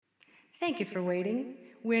Thank you for waiting.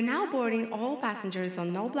 We're now boarding all passengers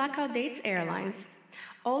on No Blackout Dates Airlines.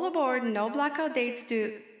 All aboard No Blackout Dates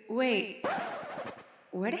to. Wait,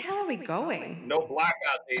 where the hell are we going? No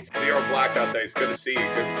blackout days. 0 blackout days. Good to see you.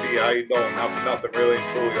 Good to see you. How you doing? Not for nothing, really and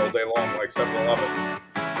truly, all day long, like 7-Eleven.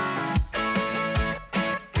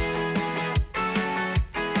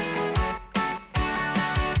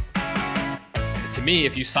 To me,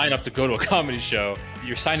 if you sign up to go to a comedy show,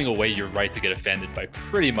 you're signing away your right to get offended by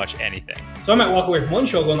pretty much anything. So I might walk away from one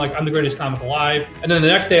show going like, I'm the greatest comic alive. And then the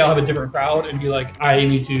next day I'll have a different crowd and be like, I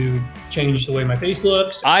need to change the way my face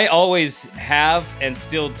looks. I always have and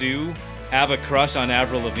still do have a crush on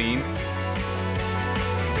Avril Lavigne.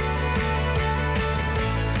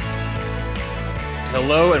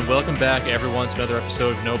 Hello and welcome back, everyone, to another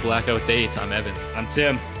episode of No Blackout Dates. I'm Evan. I'm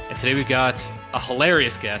Tim. And today we've got a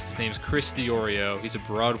hilarious guest. His name is Chris Diorio. He's a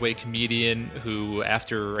Broadway comedian who,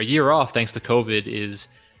 after a year off thanks to COVID, is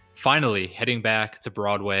finally heading back to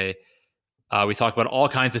Broadway. We talk about all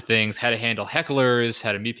kinds of things, how to handle hecklers,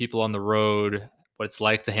 how to meet people on the road, what it's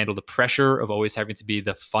like to handle the pressure of always having to be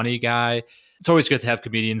the funny guy. It's always good to have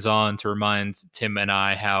comedians on to remind Tim and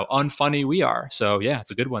I how unfunny we are. So yeah,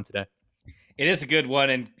 it's a good one today. It is a good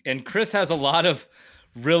one, and Chris has a lot of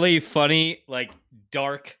really funny, like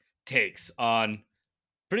dark takes on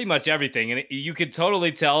pretty much everything, and you could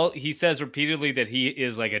totally tell. He says repeatedly that he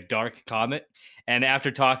is like a dark comic, and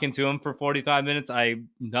after talking to him for 45 minutes, I'm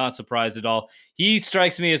not surprised at all. He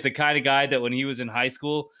strikes me as the kind of guy that when he was in high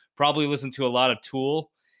school, probably listened to a lot of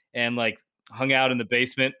Tool and like hung out in the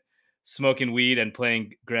basement smoking weed and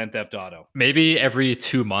playing Grand Theft Auto. Maybe every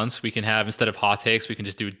 2 months we can have, instead of hot takes, we can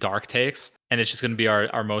just do dark takes. And it's just going to be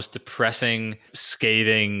our most depressing,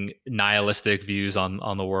 scathing, nihilistic views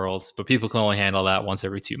on the world. But people can only handle that once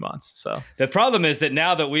every 2 months. So the problem is that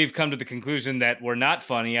now that we've come to the conclusion that we're not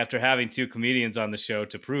funny after having two comedians on the show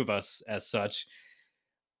to prove us as such,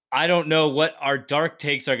 I don't know what our dark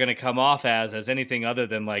takes are going to come off as anything other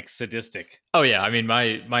than like sadistic. Oh yeah, I mean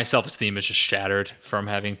my self-esteem is just shattered from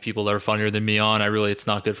having people that are funnier than me on. It's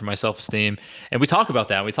not good for my self-esteem. And we talk about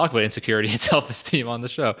that. We talk about insecurity and self-esteem on the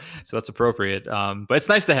show. So that's appropriate. But it's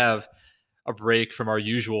nice to have a break from our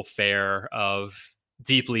usual fare of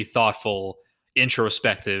deeply thoughtful,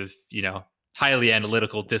 introspective, highly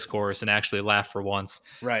analytical discourse and actually laugh for once.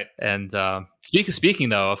 Right. And speaking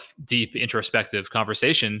though of deep introspective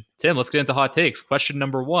conversation, Tim, let's get into hot takes. Question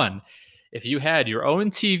number 1. If you had your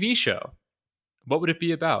own TV show, what would it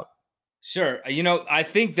be about? Sure. I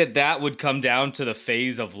think that would come down to the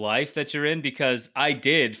phase of life that you're in, because I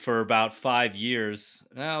did for about 5 years,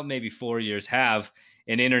 well, maybe 4 years, have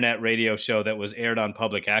an internet radio show that was aired on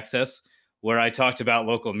public access where I talked about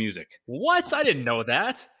local music. What? I didn't know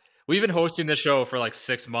that. We've been hosting this show for like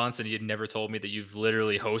 6 months and you'd never told me that you've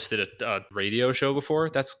literally hosted a radio show before.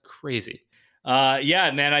 That's crazy.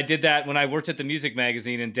 Yeah, man, I did that when I worked at the music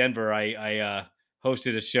magazine in Denver. I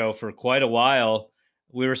hosted a show for quite a while.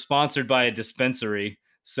 We were sponsored by a dispensary,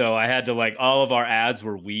 so I had to all of our ads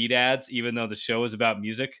were weed ads, even though the show was about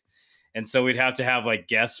music. And so we'd have to have like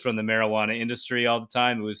guests from the marijuana industry all the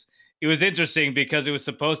time. It was interesting because it was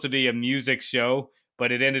supposed to be a music show,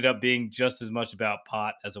 but it ended up being just as much about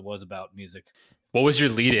pot as it was about music. What was your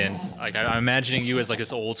lead in? Like, I'm imagining you as like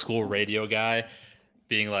this old school radio guy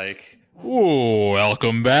being like, "Ooh,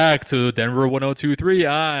 welcome back to Denver 102.3.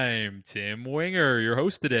 I'm Tim Winger, your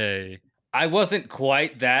host today." I wasn't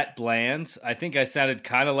quite that bland. I think I sounded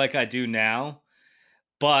kind of like I do now,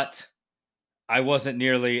 but I wasn't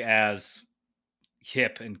nearly as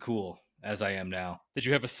hip and cool as I am now. Did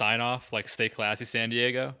you have a sign off like "Stay classy, San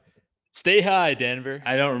Diego"? Stay high, Denver.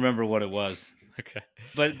 I don't remember what it was. Okay.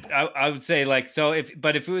 But I would say if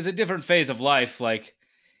it was a different phase of life,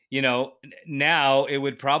 now it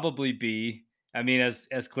would probably be, I mean,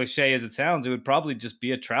 as cliche as it sounds, it would probably just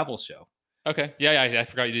be a travel show. Okay. Yeah, I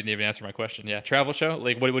forgot you didn't even answer my question. Yeah, travel show?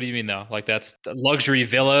 Like, what do you mean, though? Like, that's luxury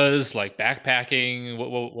villas, like backpacking?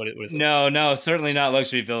 What is it? No, certainly not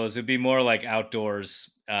luxury villas. It'd be more like outdoors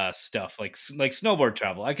stuff, like snowboard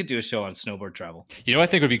travel. I could do a show on snowboard travel. You know, I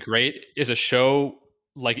think would be great is a show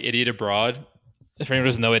like Idiot Abroad. If anyone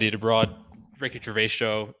doesn't know Idiot Abroad, Ricky Gervais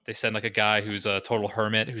show, they send like a guy who's a total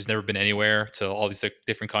hermit who's never been anywhere to all these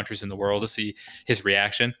different countries in the world to see his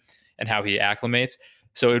reaction and how he acclimates.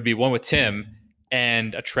 So it would be one with Tim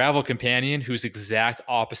and a travel companion who's exact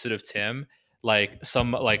opposite of Tim, like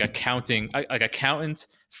some accountant,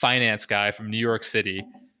 finance guy from New York City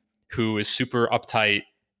who is super uptight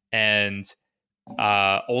and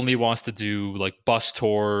only wants to do like bus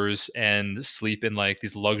tours and sleep in like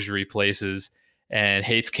these luxury places and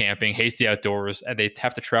hates camping, hates the outdoors, and they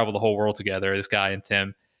have to travel the whole world together, this guy and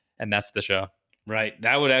Tim, and that's the show. Right.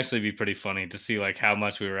 That would actually be pretty funny to see like how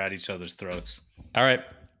much we were at each other's throats. All right.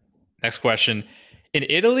 Next question. In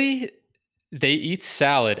Italy, they eat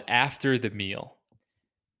salad after the meal.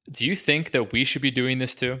 Do you think that we should be doing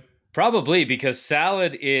this too? Probably because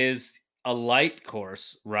salad is a light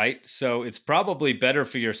course, right? So it's probably better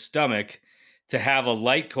for your stomach to have a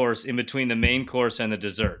light course in between the main course and the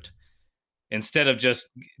dessert instead of just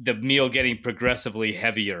the meal getting progressively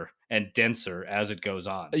heavier and denser as it goes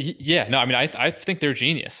on. Yeah, no, I mean, I think they're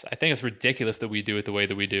genius. I think it's ridiculous that we do it the way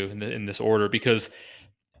that we do in this order because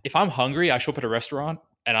if I'm hungry, I show up at a restaurant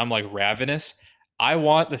and I'm like ravenous. I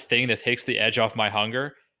want the thing that takes the edge off my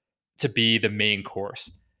hunger to be the main course.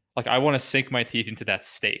 Like I want to sink my teeth into that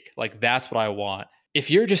steak. Like that's what I want. If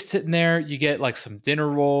you're just sitting there, you get like some dinner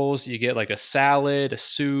rolls, you get like a salad, a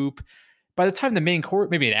soup. By the time the main course,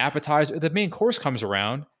 maybe an appetizer, the main course comes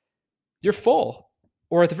around, you're full.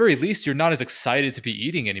 Or at the very least, you're not as excited to be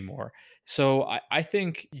eating anymore. So I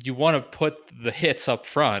think you want to put the hits up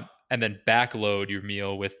front and then backload your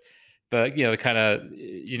meal with the kind of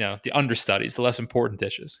the understudies, the less important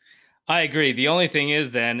dishes. I agree. The only thing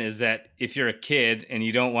is then is that if you're a kid and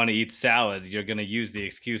you don't want to eat salad, you're going to use the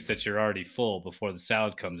excuse that you're already full before the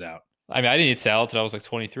salad comes out. I mean, I didn't eat salad till I was like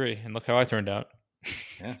 23, and look how I turned out.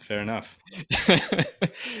 Yeah, fair enough.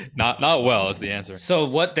 Not well is the answer. So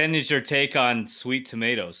what then is your take on sweet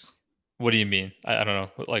tomatoes? What do you mean? I don't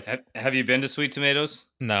know. Like, Have you been to Sweet Tomatoes?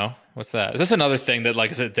 no, what's that? Is this another thing that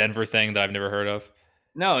like is a Denver thing that I've never heard of?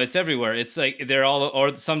 No, it's everywhere. It's like they're all,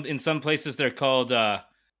 or some in some places they're called the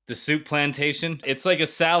Soup Plantation. It's like a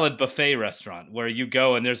salad buffet restaurant where you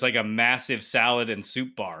go and there's like a massive salad and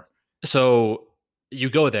soup bar. So you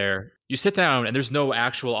go there, you sit down, and there's no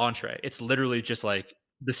actual entree. It's literally just like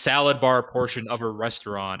the salad bar portion of a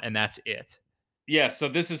restaurant, and that's it. Yeah, so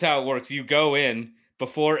this is how it works. You go in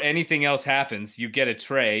before anything else happens, you get a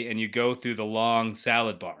tray and you go through the long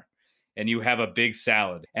salad bar and you have a big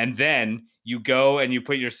salad. And then you go and you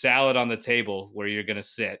put your salad on the table where you're going to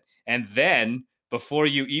sit. And then before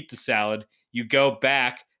you eat the salad, you go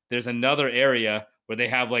back. There's another area where they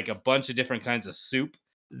have like a bunch of different kinds of soup.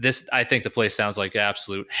 This, I think, the place sounds like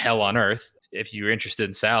absolute hell on earth. If you're interested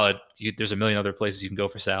in salad, there's a million other places you can go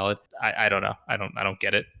for salad. I don't know. I don't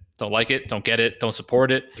get it. Don't like it. Don't get it. Don't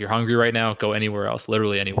support it. If you're hungry right now, go anywhere else.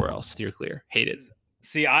 Literally anywhere else. Steer clear. Hate it.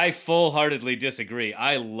 See, I full-heartedly disagree.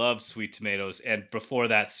 I love sweet tomatoes and before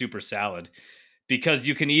that super salad because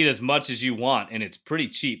you can eat as much as you want and it's pretty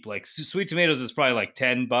cheap. Like sweet tomatoes is probably like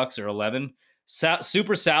 $10 or 11.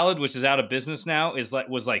 Super salad, which is out of business now, was like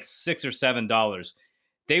 $6 or $7.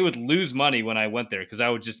 They would lose money when I went there because I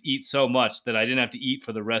would just eat so much that I didn't have to eat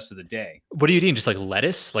for the rest of the day. What are you eating? Just like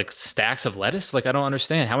lettuce? Like stacks of lettuce? Like I don't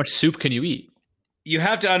understand. How much soup can you eat? You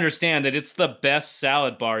have to understand that it's the best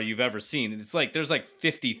salad bar you've ever seen. It's like there's like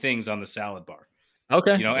 50 things on the salad bar.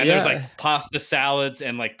 Okay. And there's like pasta salads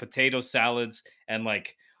and like potato salads and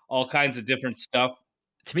like all kinds of different stuff.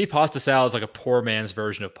 To me, pasta salad is like a poor man's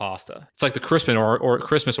version of pasta. It's like the Christmas or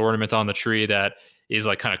Christmas ornament on the tree that is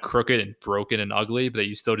like kind of crooked and broken and ugly, but that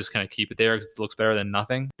you still just kind of keep it there because it looks better than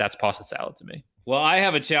nothing. That's pasta salad to me. Well, I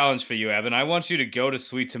have a challenge for you, Evan. I want you to go to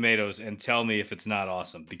Sweet Tomatoes and tell me if it's not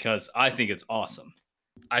awesome because I think it's awesome.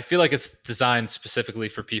 I feel like it's designed specifically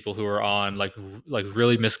for people who are on like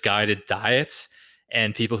really misguided diets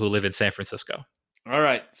and people who live in San Francisco. All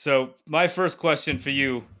right. So my first question for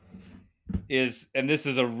you is, and this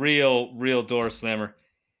is a real door slammer.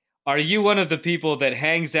 Are you one of the people that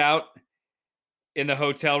hangs out in the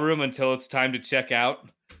hotel room until it's time to check out?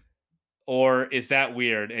 Or is that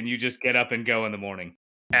weird and you just get up and go in the morning?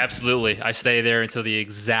 Absolutely. I stay there until the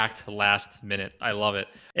exact last minute. I love it.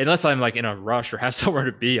 Unless I'm like in a rush or have somewhere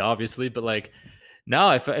to be, obviously. But like,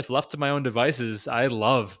 no, if left to my own devices, I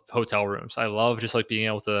love hotel rooms. I love just like being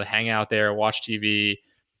able to hang out there, watch TV,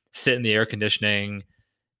 sit in the air conditioning.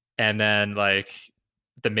 And then like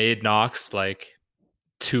the maid knocks like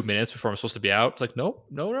 2 minutes before I'm supposed to be out. It's like, nope,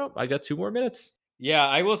 no. I got 2 more minutes. Yeah,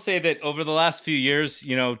 I will say that over the last few years,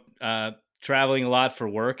 traveling a lot for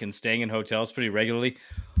work and staying in hotels pretty regularly.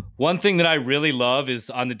 One thing that I really love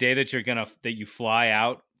is on the day that you fly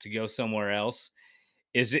out to go somewhere else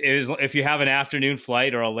is if you have an afternoon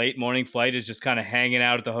flight or a late morning flight, is just kind of hanging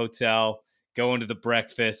out at the hotel, going to the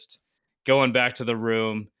breakfast, going back to the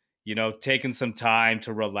room, taking some time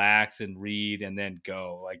to relax and read and then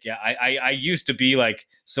go. Like, yeah, I used to be like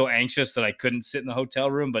so anxious that I couldn't sit in the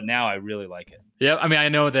hotel room, but now I really like it. Yeah. I mean, I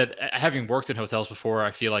know that having worked in hotels before,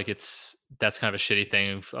 I feel like that's kind of a shitty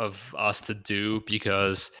thing of us to do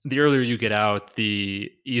because the earlier you get out, the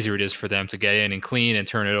easier it is for them to get in and clean and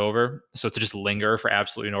turn it over. So to just linger for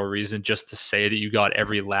absolutely no reason, just to say that you got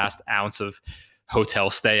every last ounce of hotel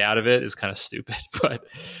stay out of it is kind of stupid. But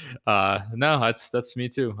no, that's me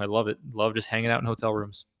too. I love it. Love just hanging out in hotel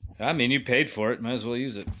rooms. I mean, you paid for it. Might as well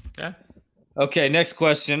use it. Yeah. Okay, next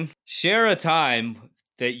question. Share a time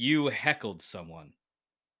that you heckled someone.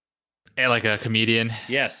 And like a comedian.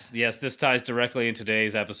 Yes, this ties directly in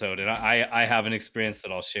today's episode, and I have an experience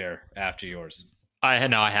that I'll share after yours. I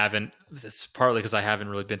haven't. It's partly because I haven't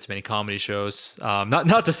really been to many comedy shows.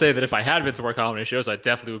 Not to say that if I had been to more comedy shows, I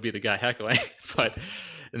definitely would be the guy heckling. But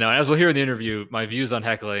no, as we'll hear in the interview, my views on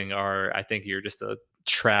heckling are, I think you're just a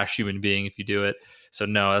trash human being if you do it. So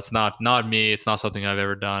no, that's not me. It's not something I've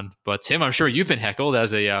ever done. But Tim, I'm sure you've been heckled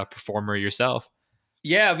as a performer yourself.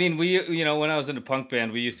 Yeah, I mean, when I was in a punk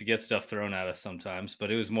band, we used to get stuff thrown at us sometimes, but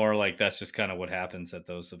it was more like that's just kind of what happens at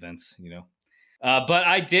those events, But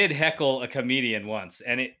I did heckle a comedian once,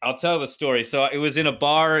 and I'll tell the story. So it was in a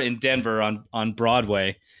bar in Denver on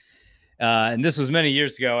Broadway, and this was many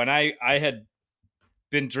years ago, and I had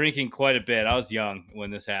been drinking quite a bit. I was young when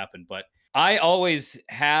this happened, but I always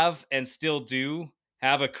have and still do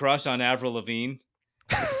have a crush on Avril Lavigne,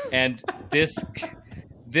 and this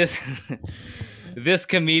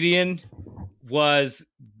comedian was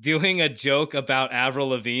doing a joke about Avril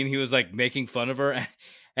Lavigne. He was like making fun of her.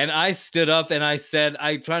 And I stood up and I said,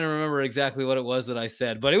 I'm trying to remember exactly what it was that I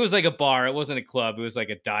said, but it was like a bar. It wasn't a club. It was like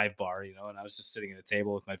a dive bar, and I was just sitting at a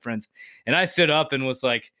table with my friends. And I stood up and was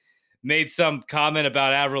like, made some comment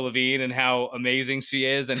about Avril Lavigne and how amazing she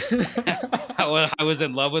is and how I was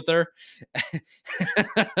in love with her.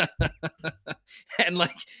 And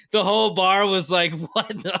like the whole bar was like, what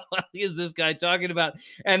the fuck is this guy talking about?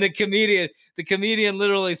 And the comedian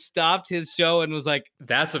literally stopped his show and was like,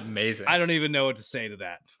 that's amazing. I don't even know what to say to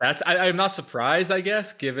that. I'm not surprised, I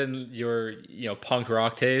guess, given your punk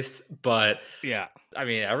rock tastes, but yeah. I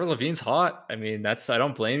mean, Avril Lavigne's hot. I mean, I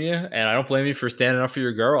don't blame you. And I don't blame you for standing up for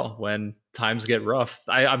your girl when times get rough.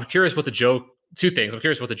 I'm curious what the joke, two things. I'm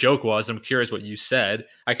curious what the joke was. I'm curious what you said.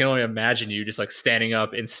 I can only imagine you just like standing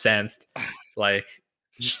up incensed, like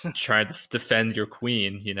trying to defend your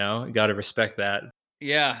queen, You got to respect that.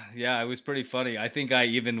 Yeah, it was pretty funny. I think I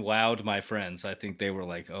even wowed my friends. I think they were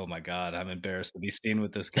like, oh my God, I'm embarrassed to be seen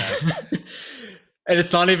with this guy. And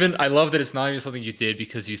it's not even, I love that it's not even something you did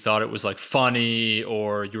because you thought it was like funny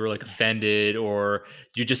or you were like offended or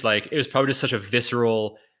you just like, it was probably just such a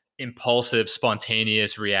visceral, impulsive,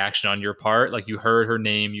 spontaneous reaction on your part. Like you heard her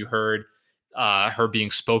name, you heard her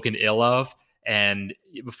being spoken ill of. And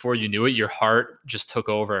before you knew it, your heart just took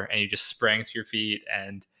over and you just sprang to your feet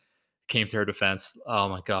and came to her defense. Oh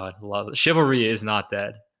my God. Love it. Chivalry is not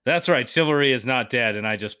dead. That's right. Chivalry is not dead. And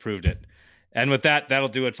I just proved it. And with that, that'll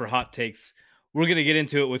do it for Hot Takes. We're going to get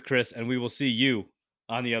into it with Chris, and we will see you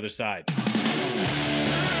on the other side.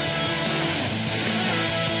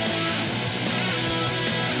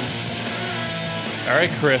 All right,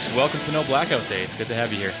 Chris, welcome to No Blackout Day. It's good to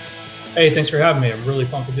have you here. Hey, thanks for having me. I'm really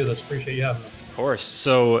pumped to do this. Appreciate you having me. Of course.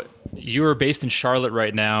 So you're based in Charlotte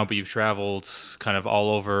right now, but you've traveled kind of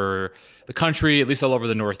all over the country, at least all over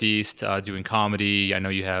the Northeast, doing comedy. I know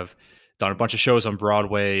you have done a bunch of shows on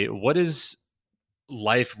Broadway. What is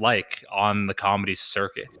life like on the comedy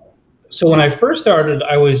circuit? So when I first started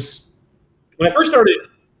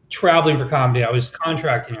traveling for comedy, I was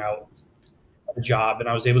contracting out a job and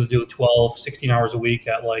I was able to do 12, 16 hours a week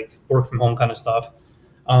at like work from home kind of stuff.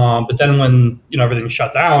 But then when, everything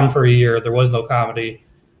shut down for a year, there was no comedy.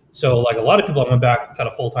 So like a lot of people, I went back and got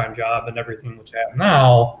a full-time job and everything, which I have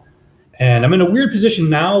now. And I'm in a weird position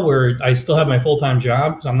now where I still have my full-time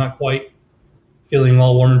job because I'm not quite feeling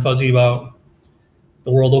all warm and fuzzy about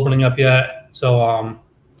the world opening up yet. So,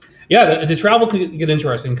 the travel can get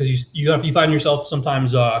interesting because you find yourself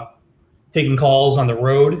sometimes taking calls on the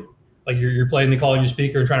road, like you're playing the call on your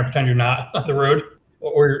speaker and trying to pretend you're not on the road,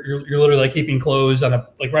 or you're literally like keeping clothes on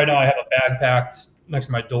like right now I have a bag packed next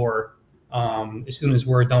to my door. As soon as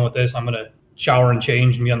we're done with this, I'm gonna shower and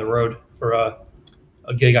change and be on the road for a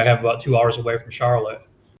gig I have about 2 hours away from Charlotte.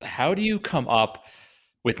 How do you come up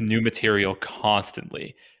with new material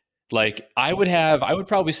constantly? Like I would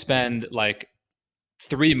probably spend like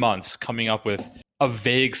 3 months coming up with a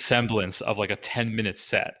vague semblance of like a 10-minute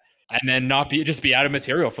set and then just be out of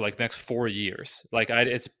material for like the next 4 years. Like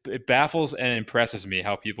it baffles and impresses me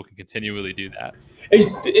how people can continually do that.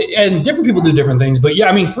 And different people do different things, but yeah,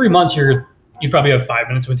 I mean, 3 months, you probably have 5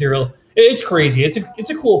 minutes of material. It's crazy. It's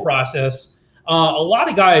a cool process. A lot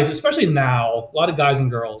of guys, especially now, a lot of guys and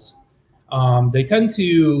girls,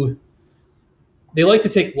 they like to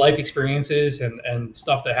take life experiences and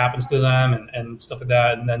stuff that happens to them and stuff like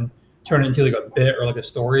that, and then turn it into like a bit or like a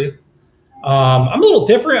story. I'm a little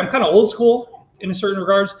different. I'm kind of old school in certain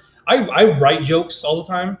regards. I write jokes all the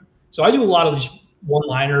time. So I do a lot of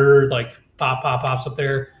one-liner like pops up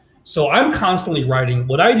there. So I'm constantly writing.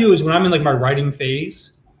 What I do is when I'm in like my writing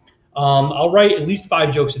phase, I'll write at least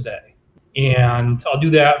 5 jokes a day, and I'll do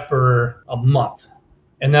that for a month,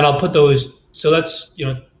 and then I'll put those. So that's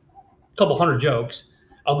a couple hundred jokes.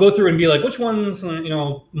 I'll go through and be like, which ones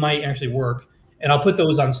might actually work, and I'll put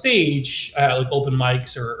those on stage at like open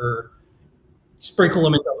mics or sprinkle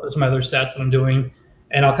them into some other sets that I'm doing,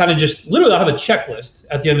 and I'll kind of just literally I'll have a checklist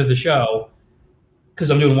at the end of the show because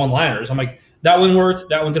I'm doing one-liners. I'm like, that one worked,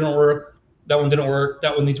 that one didn't work, that one didn't work,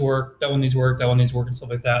 that one needs work, that one needs work, that one needs work, and stuff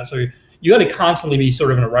like that. So you got to constantly be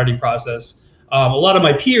sort of in a writing process. A lot of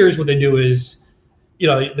my peers, what they do is,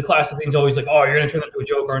 the classic thing's always like, oh, you're going to turn that into a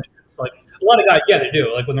joke, aren't you? It's like a lot of guys, yeah, they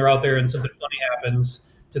do. Like when they're out there and something funny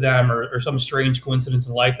happens to them or some strange coincidence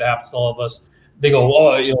in life that happens to all of us, they go,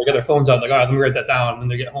 oh, they got their phones out, like, all right, let me write that down. And then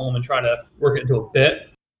they get home and try to work it into a bit.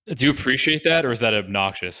 Do you appreciate that, or is that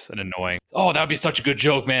obnoxious and annoying? Oh, that would be such a good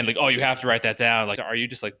joke, man. Like, oh, you have to write that down. Like, are you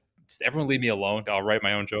just like, just everyone leave me alone? I'll write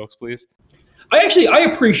my own jokes, please. I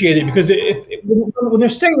appreciate it because when they're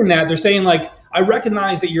saying that, they're saying like, I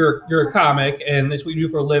recognize that you're a comic and this is what you do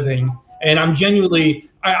for a living, and I'm genuinely,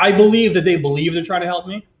 I believe that they believe they're trying to help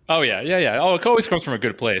me. Oh yeah. Oh, it always comes from a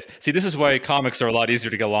good place. See, this is why comics are a lot easier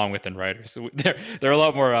to get along with than writers. They're a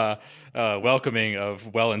lot more welcoming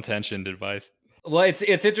of well-intentioned advice. Well, it's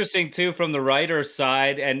interesting too from the writer's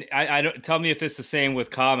side, and I don't tell me if it's the same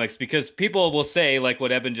with comics, because people will say like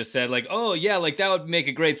what Eben just said, like, oh yeah, like that would make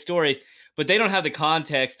a great story, but they don't have the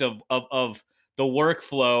context of the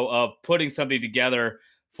workflow of putting something together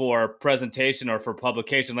for presentation or for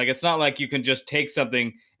publication. Like it's not like you can just take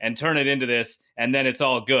something and turn it into this and then it's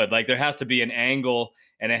all good. Like there has to be an angle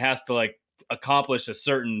and it has to like accomplish a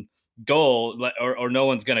certain goal, or no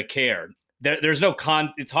one's gonna care. There's no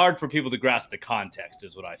it's hard for people to grasp the context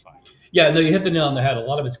is what I find. Yeah, no, you hit the nail on the head. A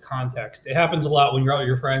lot of it's context. It happens a lot when you're out with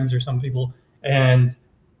your friends or some people and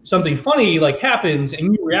something funny like happens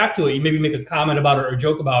and you react to it. You maybe make a comment about it or a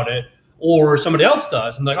joke about it, or somebody else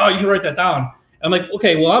does. And like, oh, you should write that down. And I'm like,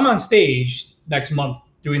 okay, well, I'm on stage next month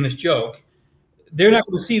doing this joke. They're not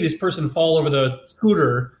going to see this person fall over the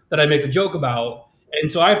scooter that I make a joke about.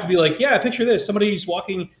 And so I have to be like, yeah, picture this. Somebody's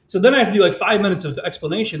walking. So then I have to do like 5 minutes of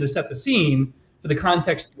explanation to set the scene for the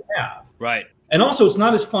context you have. Right. And also it's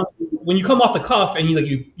not as fun when you come off the cuff and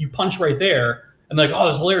you punch right there and like, oh,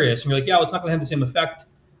 it's hilarious. And you're like, yeah, well, it's not going to have the same effect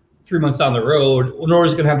 3 months down the road, nor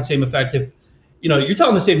is it going to have the same effect if, you're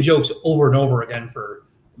telling the same jokes over and over again for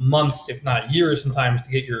months, if not years sometimes, to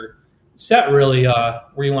get your set really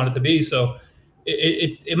where you want it to be. So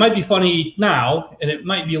it might be funny now, and it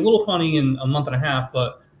might be a little funny in a month and a half,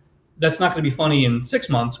 but that's not going to be funny in 6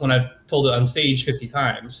 months when I've told it on stage 50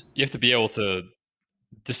 times. You have to be able to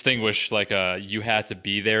distinguish like a you had to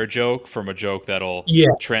be there joke from a joke that'll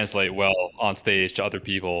translate well on stage to other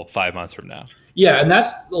people 5 months from now. Yeah, and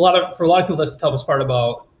that's for a lot of people, that's the toughest part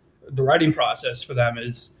about the writing process for them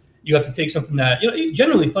is you have to take something that,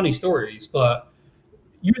 generally funny stories, but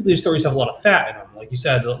usually stories have a lot of fat in them. Like you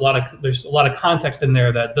said, there's a lot of context in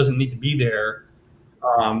there that doesn't need to be there.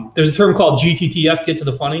 There's a term called GTTF, get to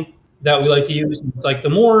the funny, that we like to use. It's like the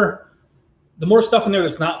more stuff in there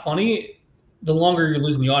that's not funny, the longer you're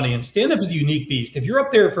losing the audience. Stand-up is a unique beast. If you're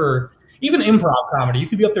up there for even improv comedy, you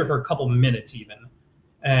could be up there for a couple minutes even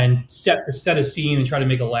and set a scene and try to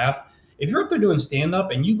make a laugh. If you're up there doing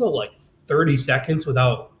stand-up and you go like 30 seconds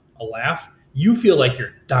without a laugh, you feel like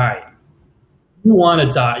you're dying. You want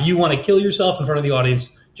to die. You want to kill yourself in front of the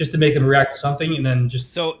audience just to make them react to something, and then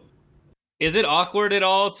just. So, is it awkward at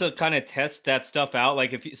all to kind of test that stuff out?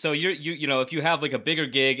 Like if you have like a bigger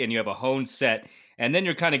gig and you have a honed set, and then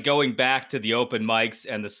you're kind of going back to the open mics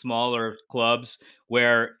and the smaller clubs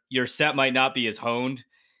where your set might not be as honed,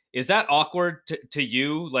 is that awkward to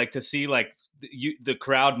you? Like to see like the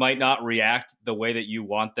crowd might not react the way that you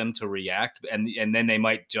want them to react, and then they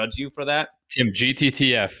might judge you for that? Tim,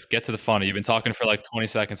 GTTF, get to the funny. You've been talking for like 20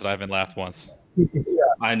 seconds and I haven't laughed once. Yeah.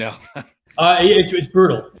 I know. It's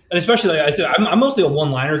brutal. And especially, like I said, I'm mostly a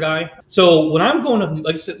one-liner guy. So when I'm going up,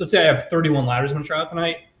 like let's say I have 31 liners I'm going to try out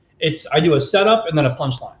tonight, I do a setup and then a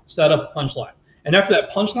punchline. Setup, punchline. And after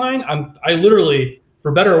that punchline, I literally,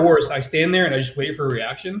 for better or worse, I stand there and I just wait for a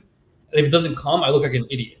reaction. And if it doesn't come, I look like an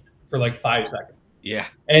idiot for like 5 seconds. Yeah.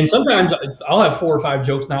 And sometimes I'll have 4 or 5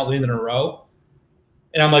 jokes not landing in a row.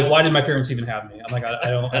 And I'm like, why did my parents even have me? I'm like,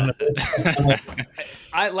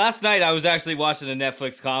 last night I was actually watching a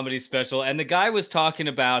Netflix comedy special, and the guy was talking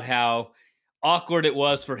about how awkward it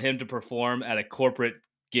was for him to perform at a corporate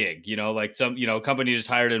gig, like some, company just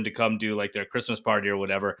hired him to come do like their Christmas party or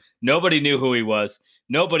whatever. Nobody knew who he was.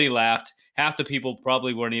 Nobody laughed. Half the people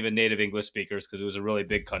probably weren't even native English speakers because it was a really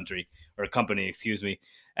big company, excuse me.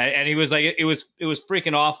 And he was like, it was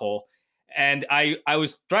freaking awful. And I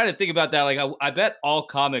was trying to think about that. Like, I bet all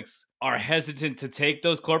comics are hesitant to take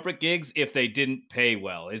those corporate gigs if they didn't pay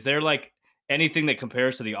well. Is there like anything that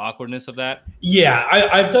compares to the awkwardness of that? Yeah,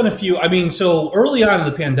 I've done a few. I mean, so early on in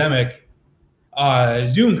the pandemic,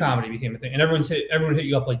 Zoom comedy became a thing, and everyone hit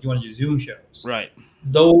you up like, you want to do Zoom shows. Right.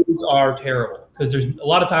 Those are terrible because there's a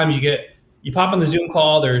lot of times you pop on the Zoom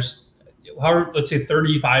call, there's let's say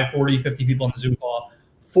 35, 40, 50 people on the Zoom call.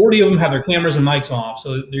 40 of them have their cameras and mics off,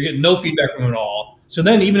 so they're getting no feedback from them at all. So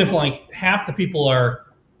then even if like half the people are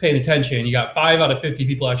paying attention, you got 5 out of 50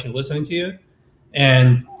 people actually listening to you.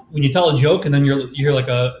 And when you tell a joke and then you hear like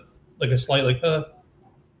a slight oh,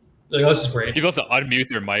 this is great. People have to unmute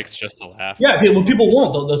their mics just to laugh. Yeah, people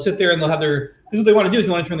won't. They'll sit there and they'll have this is what they want to do is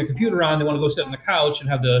they want to turn the computer on. They want to go sit on the couch and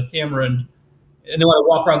have the camera and they want to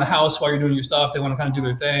walk around the house while you're doing your stuff. They want to kind of do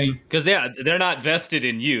their thing. Because they're not vested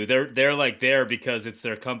in you. They're like there because it's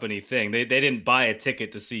their company thing. They didn't buy a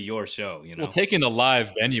ticket to see your show. Well, taking the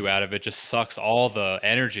live venue out of it just sucks all the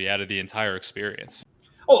energy out of the entire experience.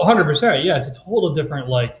 Oh, 100%. Yeah, it's a total different,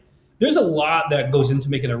 there's a lot that goes into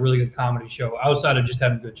making a really good comedy show outside of just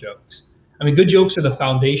having good jokes. I mean, good jokes are the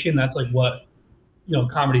foundation. That's like what,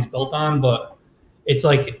 comedy's built on. But it's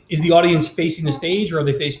like, is the audience facing the stage or are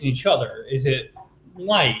they facing each other? Is it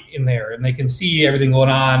light in there and they can see everything going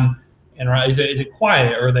on? And is it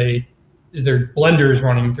quiet or is there blenders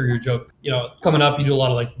running through your joke? Coming up, you do a lot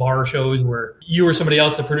of like bar shows where you or somebody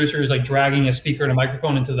else, the producer, is like dragging a speaker and a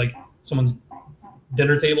microphone into like someone's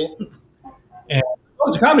dinner table. And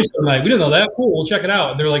it's a comedy show tonight. We didn't know that. Cool, we'll check it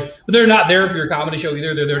out. They're like, but they're not there for your comedy show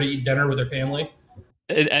either. They're there to eat dinner with their family.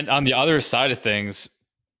 And on the other side of things,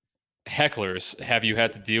 hecklers. Have you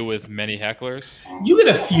had to deal with many hecklers? You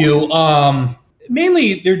get a few.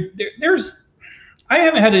 Mainly, there's. I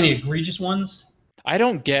haven't had any egregious ones. I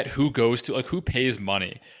don't get who pays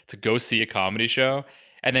money to go see a comedy show,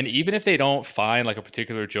 and then even if they don't find like a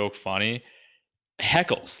particular joke funny,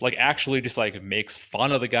 heckles, like actually just like makes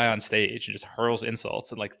fun of the guy on stage and just hurls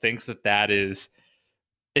insults and like thinks that is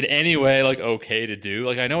in any way like okay to do.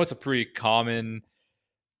 Like I know it's a pretty common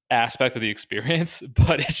aspect of the experience,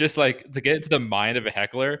 but it's just like to get into the mind of a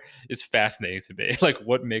heckler is fascinating to me. Like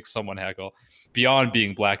what makes someone heckle beyond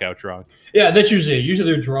being blackout drunk? Yeah, that's usually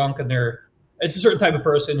they're drunk and it's a certain type of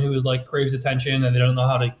person who like craves attention and they don't know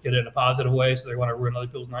how to get it in a positive way, so they want to ruin other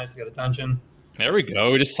people's nights to get attention. There we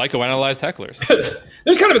go. We just psychoanalyzed hecklers.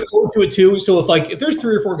 There's kind of a code to it too. So if there's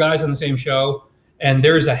 3 or 4 guys on the same show and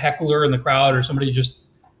there's a heckler in the crowd or somebody just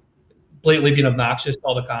blatantly being obnoxious to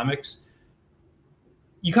all the comics,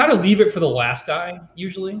 you kind of leave it for the last guy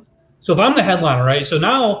usually. So if I'm the headliner, right? So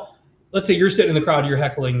now let's say you're sitting in the crowd, you're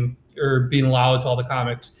heckling or being loud to all the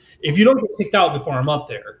comics. If you don't get kicked out before I'm up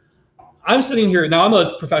there, I'm sitting here. Now I'm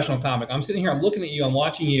a professional comic. I'm sitting here, I'm looking at you, I'm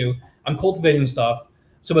watching you, I'm cultivating stuff.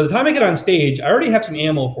 So by the time I get on stage, I already have some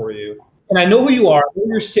ammo for you. And I know who you are, where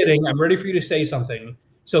you're sitting. I'm ready for you to say something.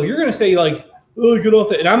 So you're going to say like, oh, get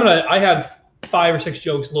off it. And I have 5 or 6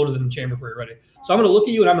 jokes loaded in the chamber for you already. So I'm going to look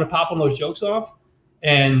at you and I'm going to pop one of those jokes off.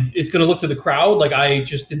 And it's going to look to the crowd like I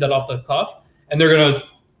just did that off the cuff. And they're going to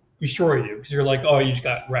destroy you because you're like, oh, you just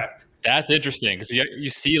got wrecked. That's interesting because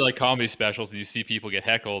you see like comedy specials and you see people get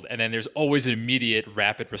heckled. And then there's always an immediate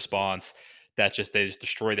rapid response. They just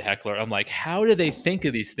destroy the heckler. I'm like, how do they think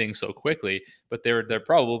of these things so quickly? But they're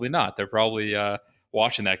probably not. They're probably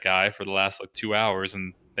watching that guy for the last like 2 hours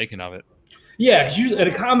and thinking of it. Yeah, because at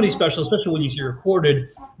a comedy special, especially when you see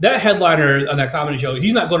recorded, that headliner on that comedy show,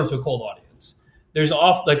 he's not going up to a cold audience. There's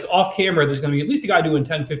off camera, there's going to be at least a guy doing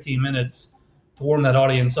 10, 15 minutes to warm that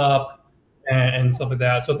audience up and stuff like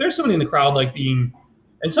that. So if there's somebody in the crowd and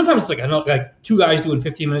sometimes it's like 2 guys doing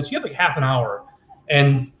 15 minutes, you have like half an hour.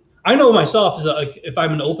 And I know myself is like if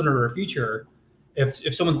I'm an opener or a feature,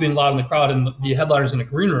 if someone's being loud in the crowd and the headliner's in the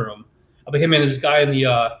green room, I'll be like, hey man, there's this guy in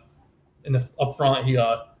the up front.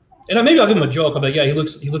 And maybe I'll give him a joke. I'll be like, yeah, he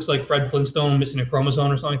looks like Fred Flintstone missing a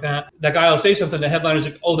chromosome or something like that. That guy will say something. The headliner's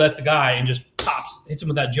like, oh, that's the guy, and just hits him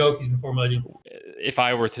with that joke he's been formulating. If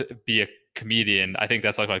I were to be a comedian, I think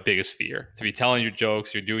that's like my biggest fear, to be telling your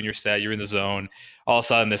jokes, you're doing your set, you're in the zone. All of a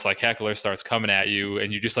sudden, this like heckler starts coming at you,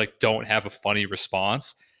 and you just like don't have a funny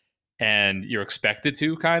response. And you're expected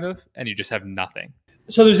to kind of, and you just have nothing.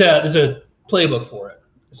 So there's a playbook for it.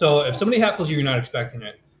 So if somebody heckles you, you're not expecting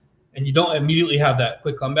it, and you don't immediately have that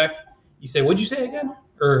quick comeback, you say, what'd you say again?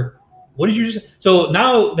 Or what did you just say? So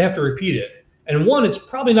now they have to repeat it. And one, it's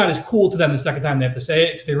probably not as cool to them the second time they have to say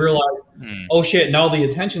it because they realize, oh shit, now the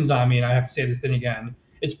attention's on me and I have to say this thing again.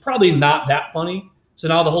 It's probably not that funny. So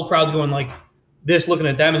now the whole crowd's going like this, looking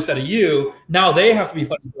at them instead of you. Now they have to be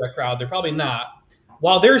funny to that crowd. They're probably not.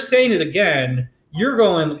 While they're saying it again, you're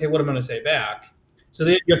going, okay, what am I going to say back? So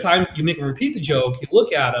then you have time, you make them repeat the joke, you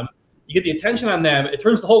look at them, you get the attention on them, it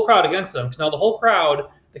turns the whole crowd against them. Because now the whole crowd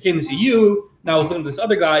that came to see you now is looking at this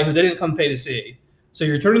other guy who they didn't come pay to see. So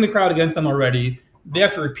you're turning the crowd against them already. They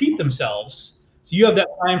have to repeat themselves. So you have that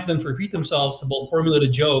time for them to repeat themselves to both formulate a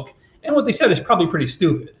joke. And what they said is probably pretty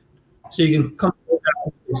stupid. So you can come to what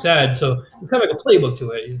they said. So it's kind of like a playbook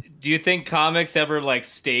to it. Do you think comics ever like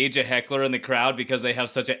stage a heckler in the crowd because they have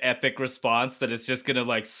such an epic response that it's just gonna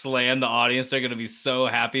like slam the audience? They're gonna be so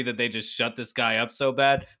happy that they just shut this guy up so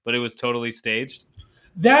bad, but it was totally staged.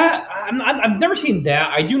 That I've never seen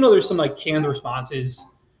that. I do know there's some like canned responses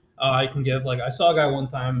I can give. Like I saw a guy one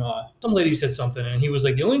time. Some lady said something, and he was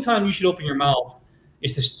like, "The only time you should open your mouth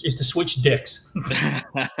is to switch dicks."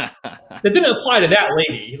 That didn't apply to that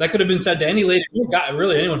lady. That could have been said to any lady,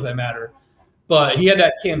 really anyone for that matter. But he had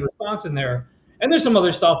that canned response in there. And there's some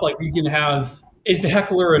other stuff like you can have, is the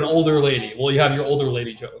heckler an older lady? Well, you have your older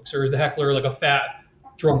lady jokes. Or is the heckler like a fat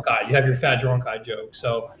drunk guy? You have your fat drunk guy jokes.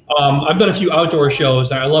 So I've done a few outdoor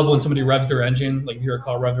shows. And I love when somebody revs their engine, like you hear a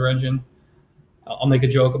call rev their engine. I'll make a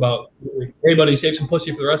joke about, hey, buddy, save some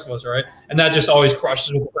pussy for the rest of us, all right? And that just always crushes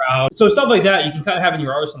the crowd. So stuff like that you can kind of have in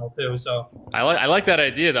your arsenal too. So I like that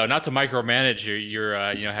idea though. Not to micromanage your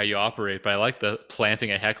how you operate, but I like the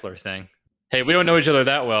planting a heckler thing. Hey, we don't know each other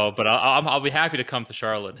that well, but I'll be happy to come to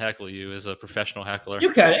Charlotte and heckle you as a professional heckler. You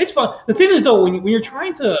can. It's fun. The thing is though, when you're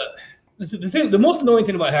trying to, the most annoying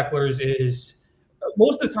thing about hecklers is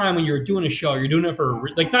most of the time when you're doing a show, you're doing it for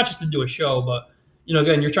like not just to do a show, but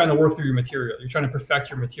again, you're trying to work through your material. You're trying to perfect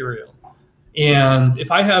your material. And if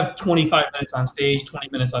I have 25 minutes on stage, 20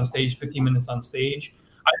 minutes on stage, 15 minutes on stage,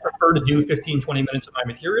 I prefer to do 15, 20 minutes of my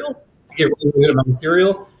material to get really good at my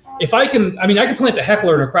material. If I can plant the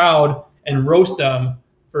heckler in a crowd and roast them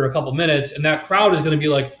for a couple minutes, and that crowd is going to be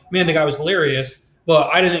like, man, the guy was hilarious, but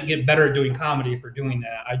I didn't get better at doing comedy for doing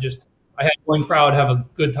that. I had one crowd have a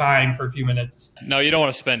good time for a few minutes. No, you don't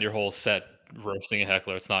want to spend your whole set roasting a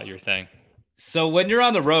heckler. It's not your thing. So when you're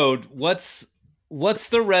on the road, what's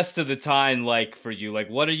the rest of the time like for you? Like,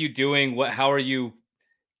 what are you doing? How are you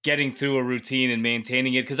getting through a routine and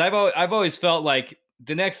maintaining it? Because I've always felt like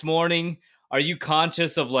the next morning, are you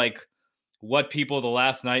conscious of like what people the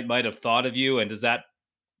last night might have thought of you, and does that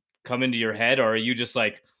come into your head, or are you just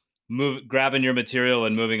like grabbing your material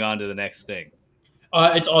and moving on to the next thing?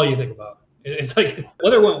 It's all you think about. It's like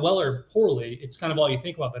whether it went well or poorly, it's kind of all you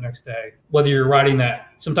think about the next day. Whether you're riding that,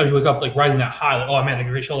 sometimes you wake up like riding that high, like, oh man, I had a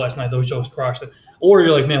great show last night, those jokes crushed it. Or you're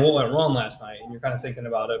like, man, what went wrong last night? And you're kind of thinking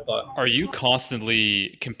about it. But are you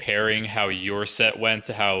constantly comparing how your set went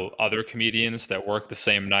to how other comedians that worked the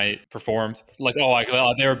same night performed? Like,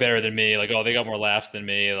 oh, they were better than me. Like, oh, they got more laughs than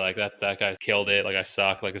me. Like that guy killed it. Like I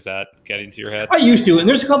suck. Like, is that getting to your head? I used to, and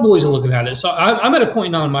there's a couple ways of looking at it. So I'm at a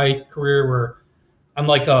point now in my career where I'm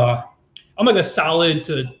like a solid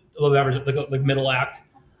to above average, like middle act.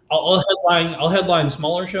 I'll headline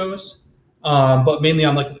smaller shows, but mainly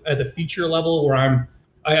I'm like at the feature level where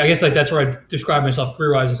I guess like that's where I describe myself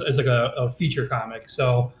career-wise as like a feature comic.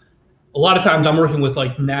 So a lot of times I'm working with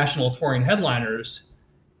like national touring headliners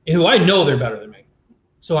who I know they're better than me.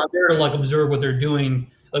 So I'm there to like observe what they're doing,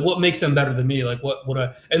 like what makes them better than me, like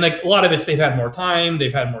and like a lot of it's they've had more time, they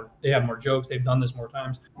have more jokes, they've done this more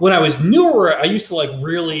times. When I was newer, I used to like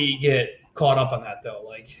really get caught up on that though.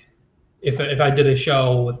 Like if I did a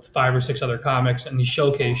show with 5 or 6 other comics and these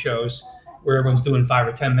showcase shows where everyone's doing 5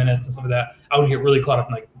 or 10 minutes and stuff like that, I would get really caught up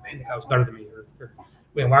in like, man, the guy was better than me, or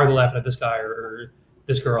man, why are they laughing at this guy or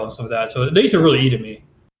this girl and stuff like that. So they used to really eat at me.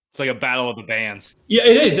 It's like a battle of the bands. Yeah,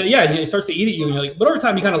 it is. Yeah, it starts to eat at you, and you're like, but over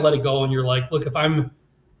time you kind of let it go, and you're like, look, if I'm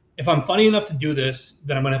funny enough to do this,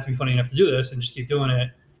 then I'm gonna have to be funny enough to do this, and just keep doing it.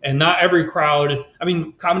 And not every crowd. I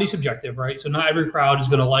mean, comedy's subjective, right? So not every crowd is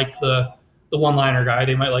gonna like the one-liner guy.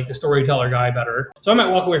 They might like the storyteller guy better. So I might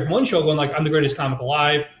walk away from one show going like, I'm the greatest comic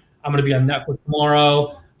alive. I'm going to be on Netflix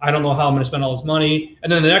tomorrow. I don't know how I'm going to spend all this money.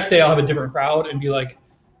 And then the next day I'll have a different crowd and be like,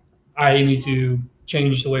 I need to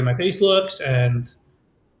change the way my face looks and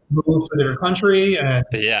move to a different country. And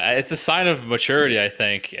yeah, it's a sign of maturity, I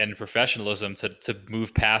think, and professionalism to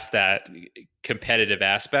move past that competitive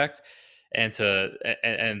aspect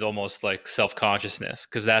and almost like self-consciousness.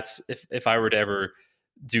 Because that's if I were to ever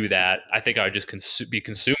do that, I think I would just be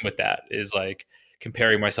consumed with that, is like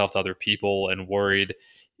comparing myself to other people and worried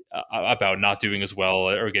about not doing as well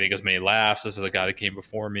or getting as many laughs as the guy that came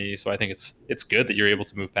before me. So I think it's good that you're able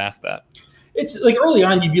to move past that. it's like early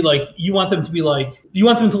on, you'd be like, you want them to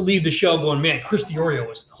leave the show going, man, Chris Diorio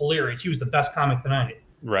was hilarious. He was the best comic tonight.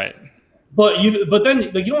 Right. But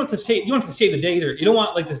then like you don't want to save the day either. You don't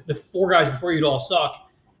want like the four guys before you all suck.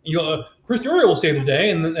 And you go, Chris Diorio will save the day,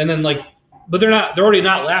 and then like, but they're already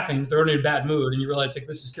not laughing. They're already in a bad mood, and you realize like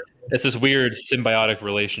this is terrible. It's this weird symbiotic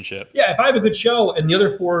relationship. Yeah, if I have a good show and the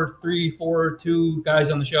other 2 guys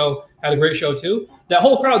on the show had a great show too, that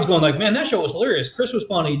whole crowd's going like, man, that show was hilarious. Chris was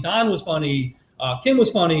funny, Don was funny, Kim was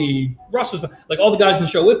funny, Russ was funny. Like all the guys in the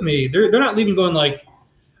show with me, they're not leaving going like,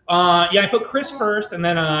 yeah, I put Chris first, and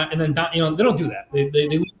then Don, they don't do that. They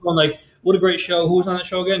leave going like, what a great show. Who was on that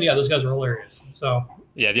show again? Yeah, those guys were hilarious. So.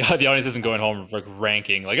 Yeah, the audience isn't going home like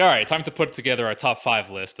ranking. Like, all right, time to put together our top 5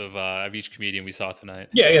 list of each comedian we saw tonight.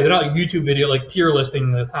 Yeah, they're not like YouTube video like tier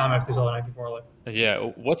listing the comics they saw the night before. Like, yeah,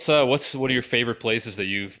 what are your favorite places that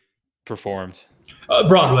you've performed?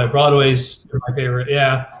 Broadway. Broadway's my favorite.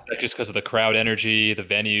 Yeah, just because of the crowd energy, the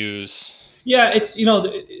venues. Yeah, it's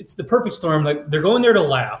it's the perfect storm. Like they're going there to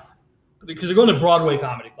laugh because they're going to Broadway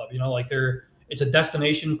Comedy Club. Like it's a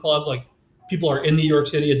destination club. Like people are in New York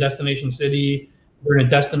City, a destination city. They're in a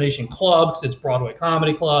destination club because it's Broadway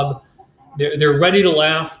Comedy Club. They're ready to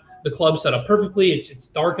laugh. The club's set up perfectly. It's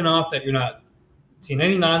dark enough that you're not seeing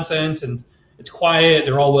any nonsense, and it's quiet.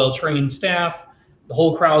 They're all well-trained staff. The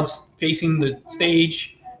whole crowd's facing the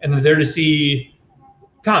stage, and they're there to see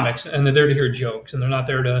comics, and they're there to hear jokes, and they're not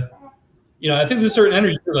there to, I think there's a certain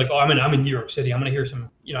energy. Like, oh, I'm in New York City. I'm gonna hear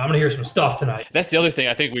some stuff tonight. That's the other thing.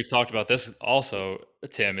 I think we've talked about this also,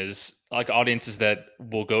 Tim, is like audiences that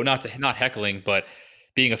will go not heckling, but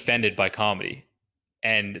being offended by comedy.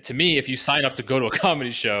 And to me, if you sign up to go to a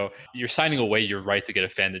comedy show, you're signing away your right to get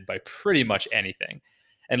offended by pretty much anything,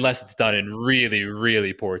 unless it's done in really,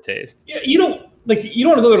 really poor taste. Yeah, you don't want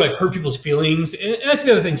to go there to like hurt people's feelings. And that's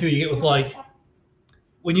the other thing too. You get with like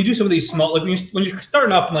when you do some of these small, like when you're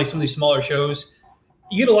starting up in like some of these smaller shows,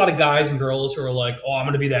 you get a lot of guys and girls who are like, oh, I'm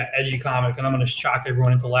going to be that edgy comic and I'm going to shock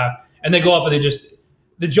everyone into laugh. And they go up and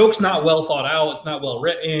the joke's not well thought out. It's not well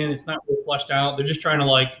written. It's not really fleshed out. They're just trying to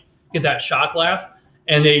like get that shock laugh.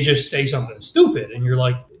 And they just say something stupid. And you're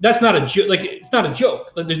like, that's not a joke. Like, it's not a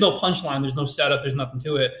joke. Like, there's no punchline. There's no setup. There's nothing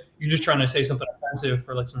to it. You're just trying to say something offensive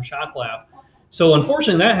for like some shock laugh. So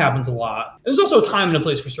unfortunately, that happens a lot. There's also a time and a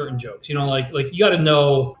place for certain jokes. Like you got to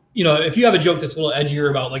know, if you have a joke that's a little edgier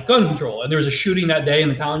about like gun control and there's a shooting that day in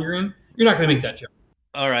the town you're in, you're not going to make that joke.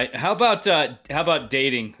 All right. How about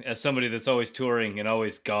dating as somebody that's always touring and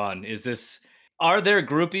always gone? Are there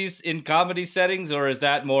groupies in comedy settings, or is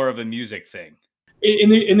that more of a music thing?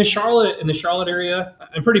 In the Charlotte area,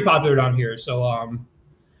 I'm pretty popular down here. So,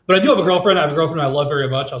 but I do have a girlfriend. I have a girlfriend I love very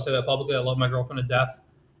much. I'll say that publicly. I love my girlfriend to death,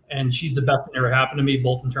 and she's the best thing that ever happened to me,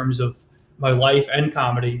 both in terms of my life and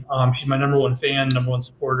comedy. She's my number one fan, number one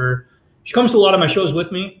supporter. She comes to a lot of my shows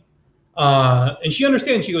with me, and she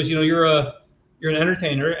understands. She goes, you're an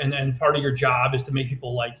entertainer, and part of your job is to make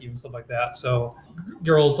people like you and stuff like that. So,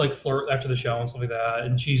 girls like flirt after the show and stuff like that,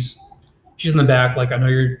 and she's in the back, like, I know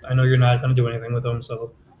you're not going to do anything with them,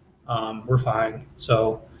 so we're fine.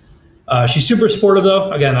 So she's super supportive,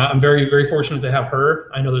 though. Again, I'm very, very fortunate to have her.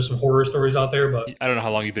 I know there's some horror stories out there, but I don't know how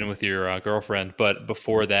long you've been with your girlfriend, but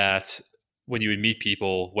before that, when you would meet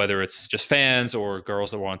people, whether it's just fans or girls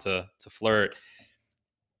that want to flirt,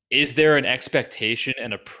 is there an expectation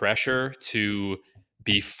and a pressure to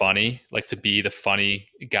be funny, like to be the funny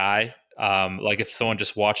guy? Like if someone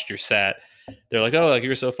just watched your set, they're like, oh, like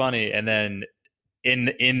you're so funny. And then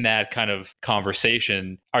in that kind of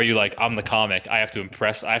conversation, are you like, I'm the comic, I have to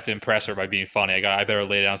impress her by being funny. I better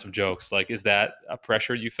lay down some jokes. Like, is that a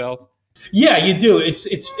pressure you felt? Yeah, you do. It's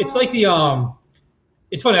like the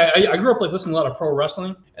it's funny. I grew up like listening to a lot of pro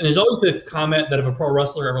wrestling, and there's always the comment that if a pro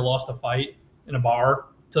wrestler ever lost a fight in a bar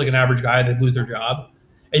to like an average guy, they'd lose their job.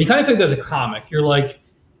 And you kind of think as a comic, you're like,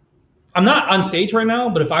 I'm not on stage right now,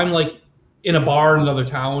 but if I'm like in a bar in another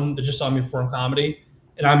town that just saw me perform comedy,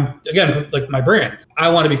 and I'm, again, like my brand, I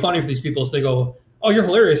want to be funny for these people. So they go, oh, you're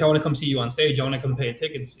hilarious. I want to come see you on stage. I want to come pay a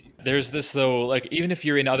ticket to see you. There's this, though, like, even if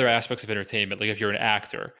you're in other aspects of entertainment, like if you're an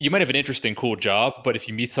actor, you might have an interesting, cool job, but if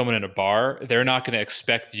you meet someone in a bar, they're not going to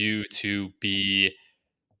expect you to be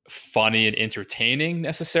funny and entertaining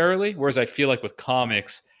necessarily. Whereas I feel like with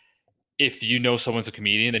comics, if you know someone's a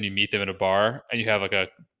comedian, then you meet them in a bar and you have like a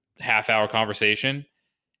half-hour conversation,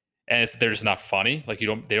 and they're just not funny. Like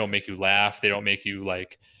they don't make you laugh. They don't make you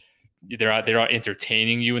like, they're not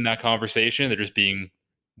entertaining you in that conversation. They're just being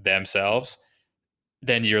themselves.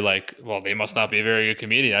 Then you're like, well, they must not be a very good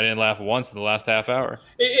comedian. I didn't laugh once in the last half hour.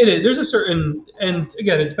 It is. There's a certain, and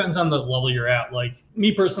again, it depends on the level you're at. Like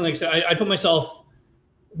me personally, like I put myself